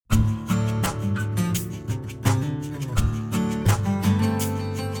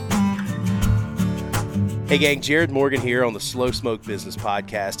Hey gang, Jarrod Morgan here on the Slow Smoke Business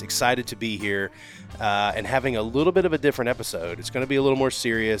Podcast. Excited to be here and having a little bit of a different episode. It's going to be a little more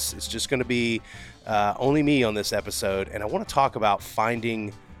serious. It's just going to be only me on this episode. And I want to talk about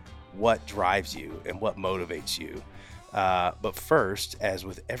finding what drives you and what motivates you. But first, as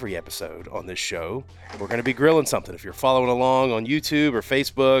with every episode on this show, we're going to be grilling something. If you're following along on YouTube or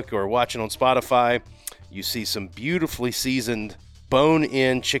Facebook or watching on Spotify, you see some beautifully seasoned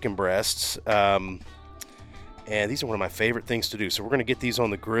bone-in chicken breasts. And these are one of my favorite things to do. So we're going to get these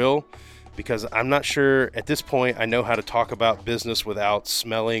on the grill because I'm not sure at this point I know how to talk about business without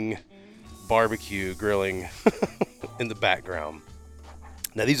smelling barbecue grilling in the background.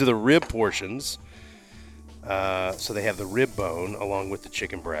 Now, these are the rib portions. So they have the rib bone along with the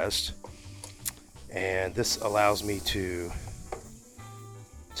chicken breast. And this allows me to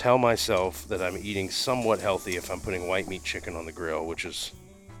tell myself that I'm eating somewhat healthy if I'm putting white meat chicken on the grill, which is,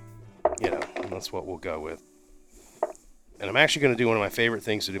 that's what we'll go with. And I'm actually going to do one of my favorite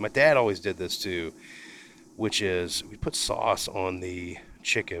things to do. My dad always did this too, which is we put sauce on the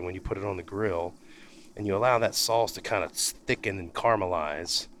chicken when you put it on the grill, and you allow that sauce to kind of thicken and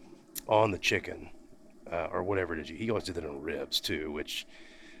caramelize on the chicken, or whatever it is. He always did that on ribs too, which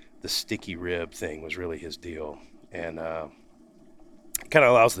the sticky rib thing was really his deal. And it kind of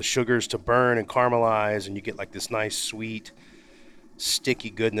allows the sugars to burn and caramelize, and you get like this nice, sweet,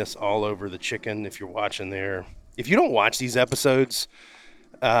 sticky goodness all over the chicken if you're watching there. If you don't watch these episodes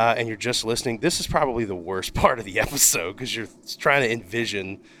and you're just listening, this is probably the worst part of the episode because you're trying to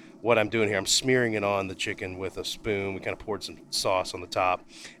envision what I'm doing here. I'm smearing it on the chicken with a spoon. We kind of poured some sauce on the top,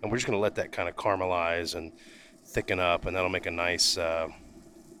 and we're just going to let that kind of caramelize and thicken up, and that'll make a nice sort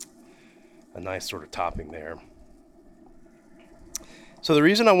of topping there. So the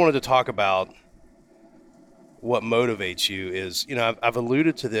reason I wanted to talk about what motivates you is, I've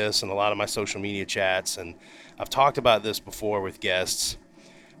alluded to this in a lot of my social media chats, and I've talked about this before with guests,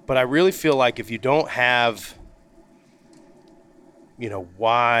 but I really feel like if you don't have,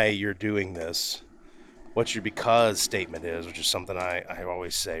 why you're doing this, what your because statement is, which is something I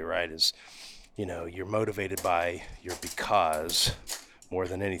always say, right, is, you're motivated by your because more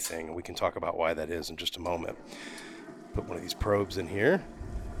than anything, and we can talk about why that is in just a moment. Put one of these probes in here.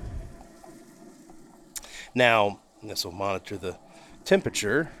 Now, this will monitor the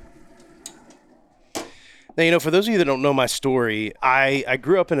temperature. Now, for those of you that don't know my story, I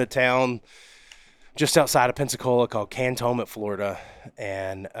grew up in a town just outside of Pensacola called Cantonment, Florida,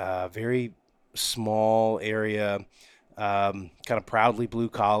 and a very small area, kind of proudly blue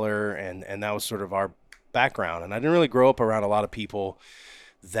collar, and that was sort of our background. And I didn't really grow up around a lot of people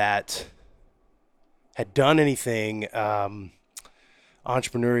that had done anything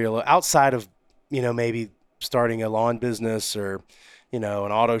entrepreneurial outside of, maybe starting a lawn business or, an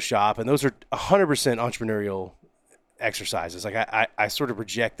auto shop. And those are 100% entrepreneurial exercises. Like I sort of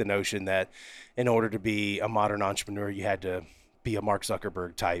reject the notion that in order to be a modern entrepreneur, you had to be a Mark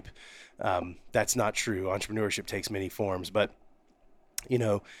Zuckerberg type. That's not true. Entrepreneurship takes many forms, but,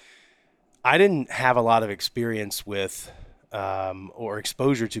 I didn't have a lot of experience with, or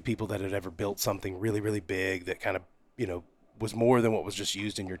exposure to people that had ever built something really, really big that kind of, was more than what was just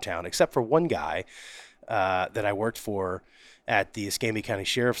used in your town, except for one guy that I worked for at the Escambia County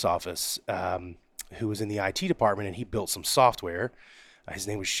Sheriff's Office, who was in the IT department, and he built some software. His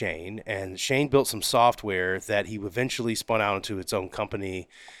name was Shane, and Shane built some software that he eventually spun out into its own company,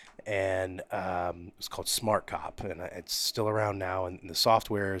 and it was called Smart Cop, and it's still around now, and the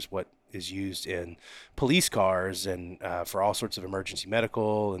software is what is used in police cars and for all sorts of emergency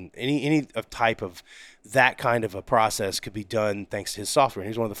medical, and any type of that kind of a process could be done thanks to his software. And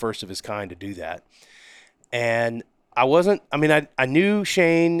he's one of the first of his kind to do that. And I knew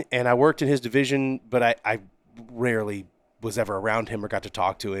Shane and I worked in his division, but I rarely was ever around him or got to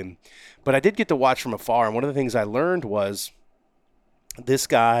talk to him. But I did get to watch from afar. And one of the things I learned was this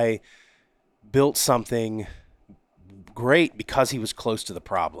guy built something great because he was close to the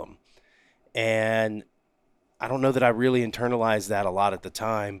problem. And I don't know that I really internalized that a lot at the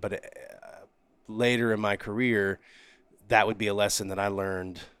time, but later in my career, that would be a lesson that I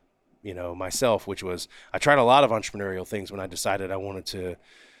learned, myself, which was I tried a lot of entrepreneurial things when I decided I wanted to,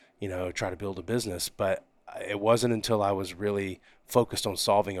 try to build a business. But it wasn't until I was really focused on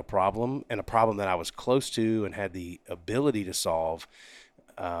solving a problem, and a problem that I was close to and had the ability to solve,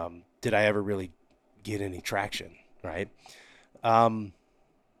 did I ever really get any traction, right?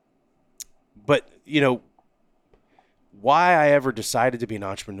 But, why I ever decided to be an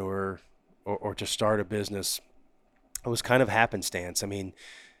entrepreneur or to start a business, it was kind of happenstance. I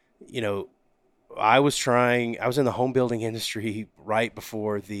was in the home building industry right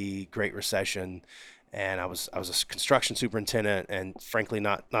before the Great Recession, and I was a construction superintendent, and frankly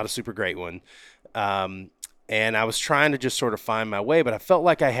not a super great one. And I was trying to just sort of find my way, but I felt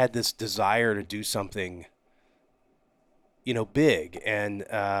like I had this desire to do something, big, and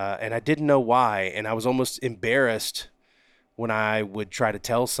I didn't know why, and I was almost embarrassed when I would try to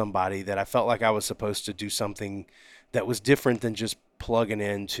tell somebody that I felt like I was supposed to do something that was different than just plugging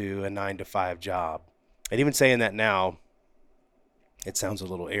into a 9 to 5 job. And even saying that now, it sounds a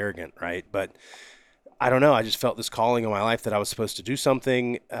little arrogant, right? But I don't know. I just felt this calling in my life that I was supposed to do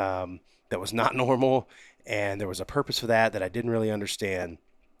something that was not normal, and there was a purpose for that I didn't really understand.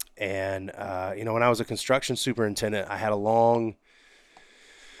 And when I was a construction superintendent, I had a long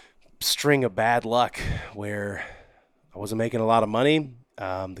string of bad luck where I wasn't making a lot of money.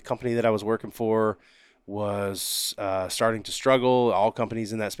 The company that I was working for was starting to struggle. All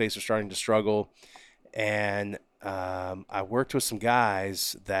companies in that space are starting to struggle. And I worked with some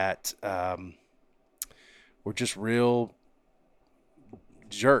guys that were just real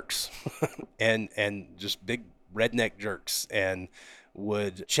jerks and just big redneck jerks, and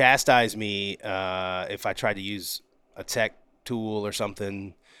would chastise me if I tried to use a tech tool or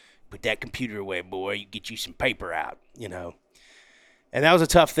something. Put that computer away, boy. You get you some paper out, And that was a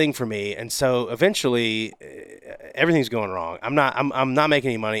tough thing for me. And so eventually, everything's going wrong. I'm not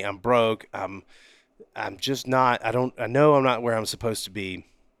making any money. I'm broke. I'm just not. I know I'm not where I'm supposed to be.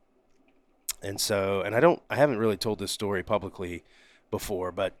 And so, I haven't really told this story publicly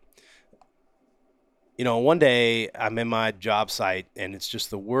before, but one day I'm in my job site and it's just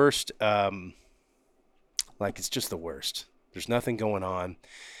the worst. It's just the worst. There's nothing going on.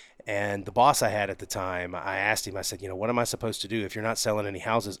 And the boss I had at the time, I asked him, I said, what am I supposed to do? If you're not selling any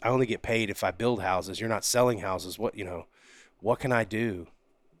houses, I only get paid if I build houses. You're not selling houses. What can I do?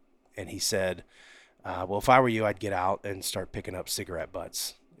 And he said, well, if I were you, I'd get out and start picking up cigarette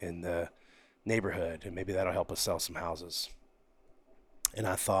butts in the neighborhood, and maybe that'll help us sell some houses. And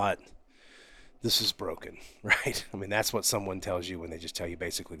I thought, this is broken, right? I mean, that's what someone tells you when they just tell you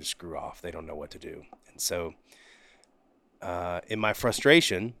basically to screw off. They don't know what to do. And so in my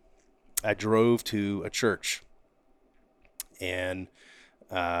frustration, I drove to a church. And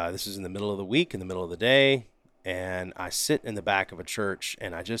this is in the middle of the week, in the middle of the day. And I sit in the back of a church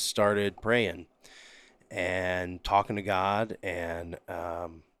and I just started praying and talking to God and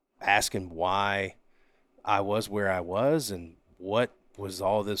asking why I was where I was and what was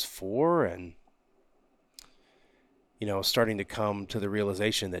all this for. And starting to come to the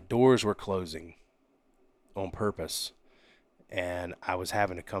realization that doors were closing on purpose. And I was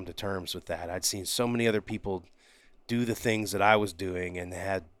having to come to terms with that. I'd seen so many other people do the things that I was doing and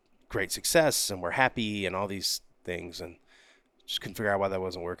had great success and were happy and all these things, and just couldn't figure out why that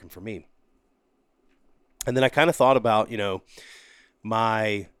wasn't working for me. And then I kind of thought about,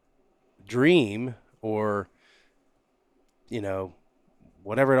 my dream, or,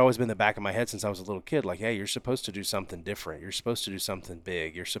 whatever had always been in the back of my head since I was a little kid, like, hey, you're supposed to do something different. You're supposed to do something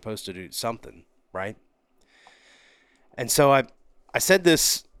big. You're supposed to do something, right? And so I said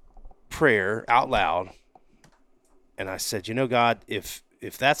this prayer out loud, and I said, God, if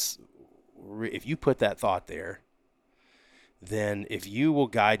you put that thought there, then if you will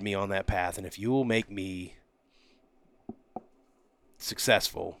guide me on that path, and if you will make me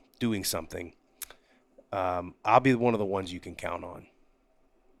successful doing something, I'll be one of the ones you can count on.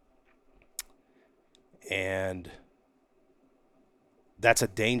 And that's a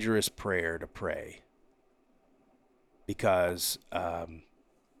dangerous prayer to pray, because I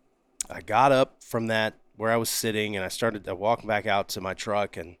got up from that where I was sitting and I started to walk back out to my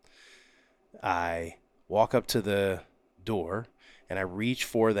truck, and I walk up to the door and I reach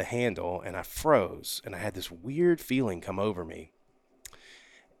for the handle and I froze, and I had this weird feeling come over me.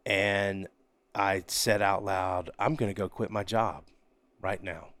 And I said out loud, I'm going to go quit my job right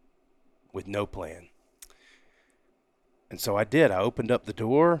now with no plan. And so I did. I opened up the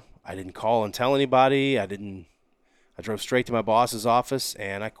door. I didn't call and tell anybody. I drove straight to my boss's office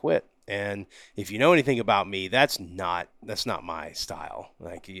and I quit. And if you know anything about me, that's not my style.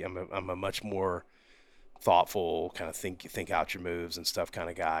 Like, I'm a much more thoughtful, kind of think out your moves and stuff kind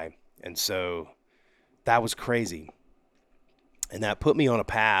of guy. And so that was crazy. And that put me on a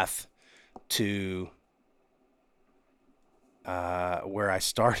path to where I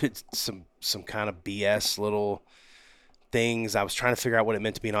started some kind of BS little things. I was trying to figure out what it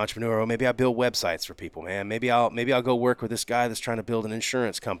meant to be an entrepreneur. Or maybe I build websites for people, man. Maybe I'll go work with this guy that's trying to build an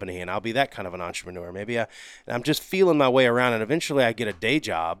insurance company, and I'll be that kind of an entrepreneur. And I'm just feeling my way around, and eventually I get a day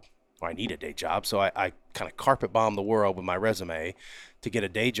job, or I need a day job. So I kind of carpet bomb the world with my resume to get a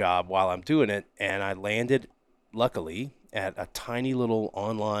day job while I'm doing it. And I landed, luckily, at a tiny little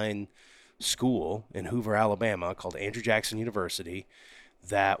online school in Hoover, Alabama called Andrew Jackson University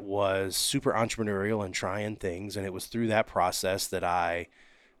that was super entrepreneurial and trying things. And it was through that process that I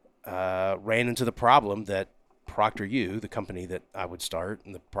ran into the problem that Procter U, the company that I would start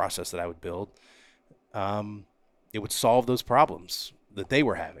and the process that I would build, it would solve those problems that they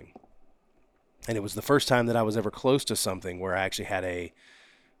were having. And it was the first time that I was ever close to something where I actually had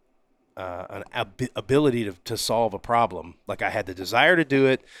an ability to solve a problem. Like I had the desire to do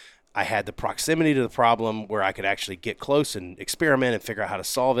it. I had the proximity to the problem where I could actually get close and experiment and figure out how to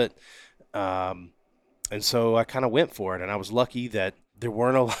solve it. And so I kind of went for it. And I was lucky that there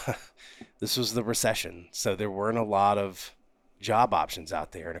weren't a lot. This was the recession. So there weren't a lot of job options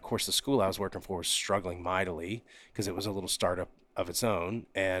out there. And of course, the school I was working for was struggling mightily because it was a little startup of its own.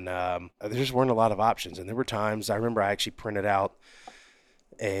 And there just weren't a lot of options. And there were times I remember I actually printed out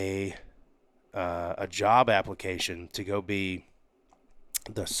a job application to go be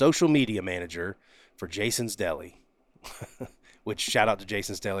the social media manager for Jason's Deli, which shout out to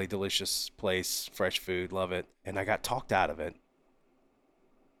Jason's Deli, delicious place, fresh food, love it. And I got talked out of it.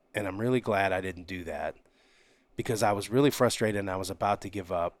 And I'm really glad I didn't do that because I was really frustrated and I was about to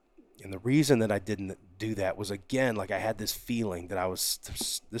give up. And the reason that I didn't do that was, again, like I had this feeling that I was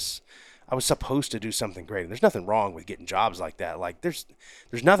supposed to do something great. And there's nothing wrong with getting jobs like that. Like there's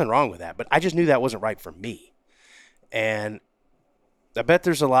nothing wrong with that, but I just knew that wasn't right for me. And I bet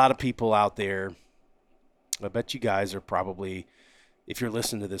there's a lot of people out there. I bet you guys are probably, if you're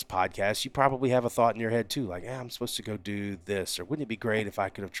listening to this podcast, you probably have a thought in your head too. Like, I'm supposed to go do this, or wouldn't it be great if I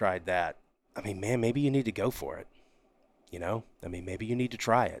could have tried that? I mean, man, maybe you need to go for it. You know, I mean, maybe you need to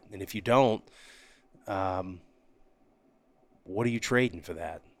try it. And if you don't, what are you trading for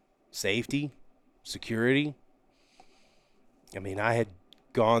that? Safety, security. I mean, I had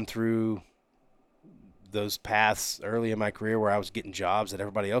gone through those paths early in my career where I was getting jobs that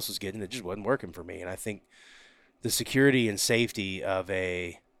everybody else was getting. It just wasn't working for me. And I think the security and safety of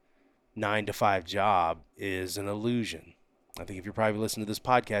a 9-to-5 job is an illusion. I think if you're probably listening to this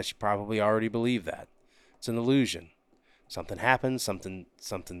podcast, you probably already believe that. It's an illusion. Something happens,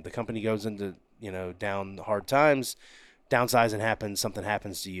 the company goes into, down hard times, downsizing happens, something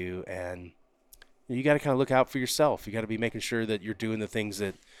happens to you, and you got to kind of look out for yourself. You got to be making sure that you're doing the things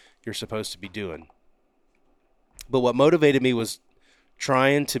that you're supposed to be doing. But what motivated me was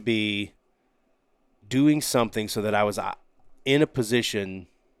trying to be doing something so that I was in a position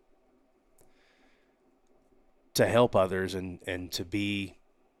to help others and to be,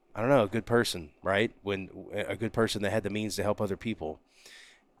 a good person, right? When a good person that had the means to help other people.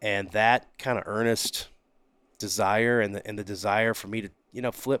 And that kind of earnest desire and the desire for me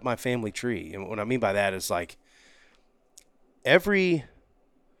to, flip my family tree. And what I mean by that is like every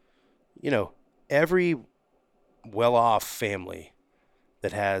well-off family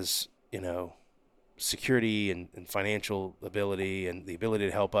that has, security and financial ability and the ability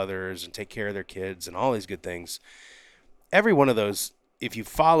to help others and take care of their kids and all these good things, every one of those, if you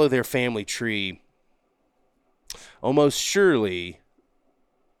follow their family tree, almost surely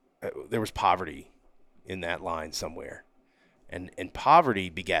there was poverty in that line somewhere. And poverty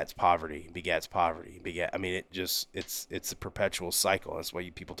begets poverty, begets poverty, it's a perpetual cycle. That's why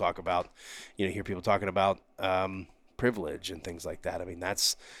people talk about, hear people talking about privilege and things like that. I mean,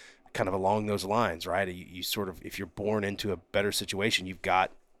 that's kind of along those lines, right? You sort of, if you're born into a better situation, you've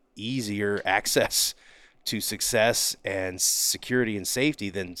got easier access to success and security and safety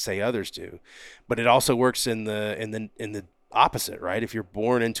than say others do. But it also works in the opposite, right? If you're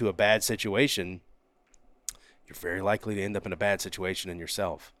born into a bad situation, you're very likely to end up in a bad situation in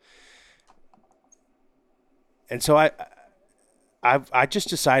yourself. And so I just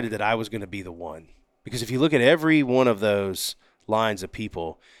decided that I was going to be the one, because if you look at every one of those lines of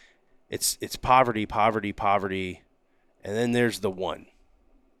people, it's poverty, poverty, poverty, and then there's the one,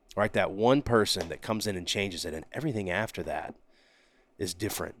 right? That one person that comes in and changes it, and everything after that is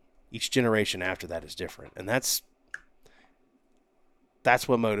different. Each generation after that is different, and that's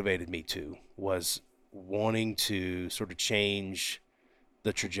what motivated me too, was wanting to sort of change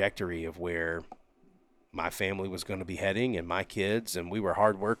the trajectory of where my family was going to be heading and my kids. And we were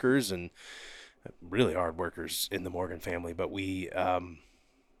hard workers, and really hard workers in the Morgan family, but we hadn't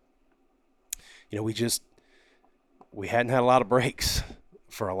had a lot of breaks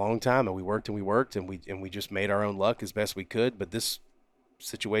for a long time, and we worked and we just made our own luck as best we could. But this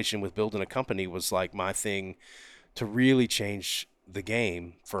situation with building a company was like my thing to really change the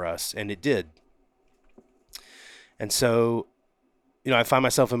game for us, and it did. And so, I find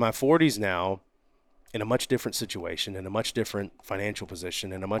myself in my 40s now in a much different situation, in a much different financial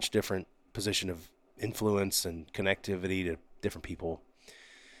position, in a much different position of influence and connectivity to different people.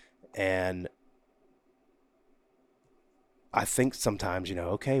 And I think sometimes,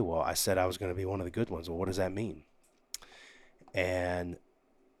 okay, well, I said I was going to be one of the good ones. Well, what does that mean? And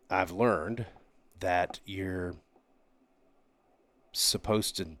I've learned that you're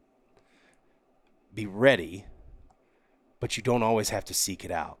supposed to be ready, but you don't always have to seek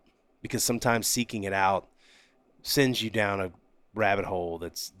it out, because sometimes seeking it out sends you down a rabbit hole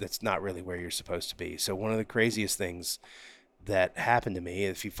that's not really where you're supposed to be. So one of the craziest things that happened to me,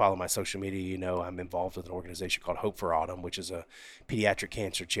 if you follow my social media, I'm involved with an organization called Hope for Autumn, which is a pediatric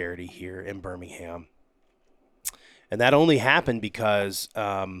cancer charity here in Birmingham. And that only happened because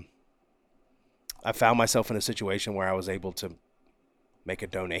I found myself in a situation where I was able to make a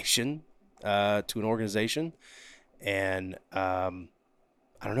donation to an organization. And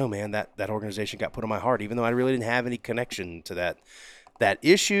I don't know, man, that organization got put on my heart, even though I really didn't have any connection to that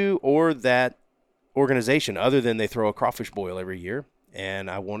issue or that organization, other than they throw a crawfish boil every year,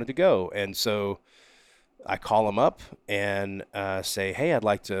 and I wanted to go. And so I call them up and say, hey, I'd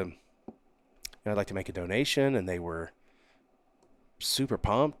like to make a donation. And they were super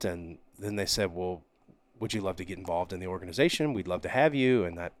pumped. And then they said, well, would you love to get involved in the organization? We'd love to have you.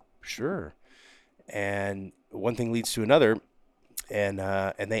 And that, sure. And one thing leads to another. And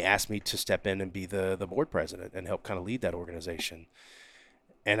they asked me to step in and be the board president and help kind of lead that organization.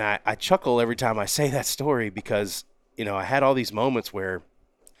 And I chuckle every time I say that story, because, I had all these moments where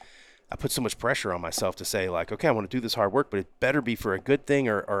I put so much pressure on myself to say, like, okay, I want to do this hard work, but it better be for a good thing,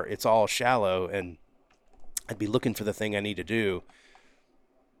 or it's all shallow. And I'd be looking for the thing I need to do.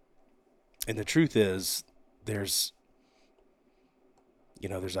 And the truth is, there's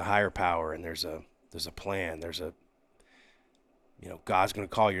a higher power, and there's a plan. God's going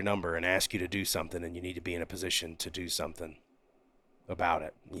to call your number and ask you to do something, and you need to be in a position to do something about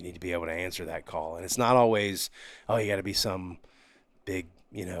it. You need to be able to answer that call. And it's not always, oh, you got to be some big,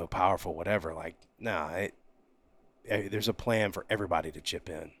 powerful, whatever. Like, no, there's a plan for everybody to chip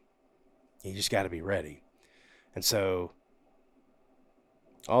in. You just got to be ready. And so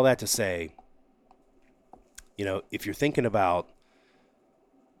all that to say, if you're thinking about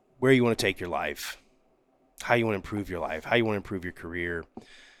where you want to take your life, how you want to improve your life, how you want to improve your career,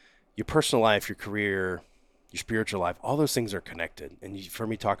 your personal life, your career, your spiritual life, all those things are connected. And you've heard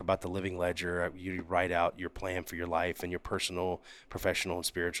me talk about the living ledger. You write out your plan for your life and your personal, professional, and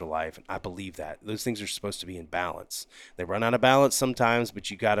spiritual life. And I believe that those things are supposed to be in balance. They run out of balance sometimes,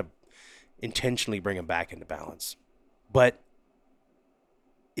 but you got to intentionally bring them back into balance. But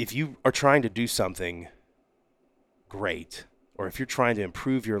if you are trying to do something great, or if you're trying to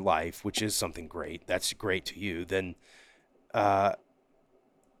improve your life, which is something great, that's great to you, then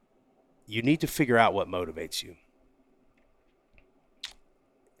you need to figure out what motivates you.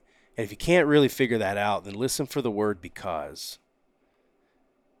 And if you can't really figure that out, then listen for the word because.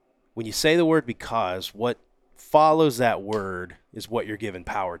 When you say the word because, what follows that word is what you're giving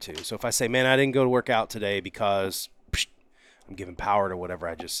power to. So if I say, man, I didn't go to work out today because I'm giving power to whatever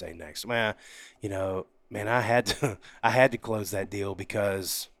I just say next. Man, I had to close that deal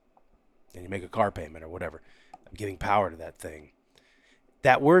because, and you make a car payment or whatever. I'm giving power to that thing.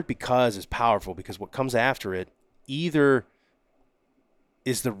 That word because is powerful, because what comes after it either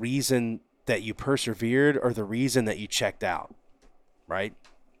is the reason that you persevered or the reason that you checked out, right?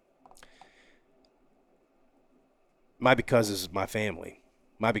 My because is my family.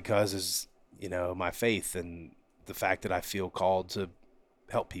 My because is, my faith and the fact that I feel called to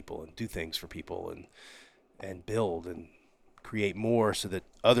help people and do things for people and build and create more so that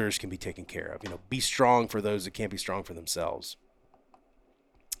others can be taken care of. Be strong for those that can't be strong for themselves.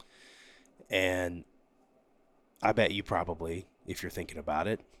 And I bet you probably, if you're thinking about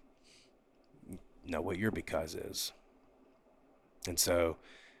it, know what your because is. And so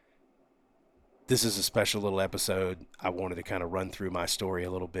this is a special little episode. I wanted to kind of run through my story a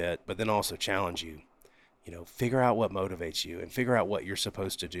little bit, but then also challenge you. Figure out what motivates you and figure out what you're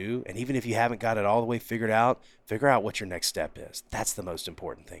supposed to do. And even if you haven't got it all the way figured out, figure out what your next step is. That's the most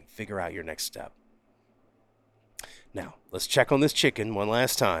important thing. Figure out your next step. Now, let's check on this chicken one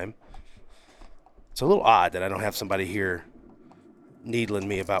last time. It's a little odd that I don't have somebody here needling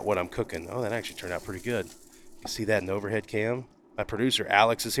me about what I'm cooking. Oh, that actually turned out pretty good. You see that in the overhead cam? My producer,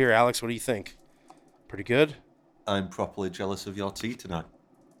 Alex, is here. Alex, what do you think? Pretty good? I'm properly jealous of your tea tonight.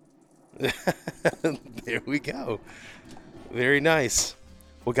 There we go. Very nice.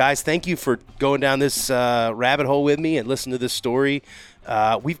 Well, guys, thank you for going down this rabbit hole with me and listening to this story.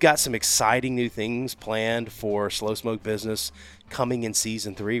 We've got some exciting new things planned for Slow Smoke Business coming in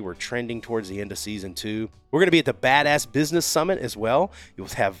Season 3. We're trending towards the end of Season 2. We're going to be at the Badass Business Summit as well. You'll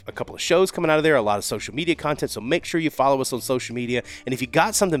have a couple of shows coming out of there, a lot of social media content, so make sure you follow us on social media. And if you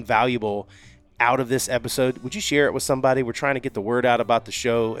got something valuable out of this episode, would you share it with somebody? We're trying to get the word out about the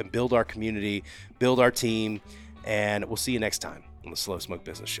show and build our community, build our team, and we'll see you next time on the Slow Smoke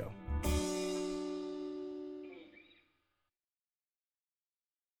Business Show.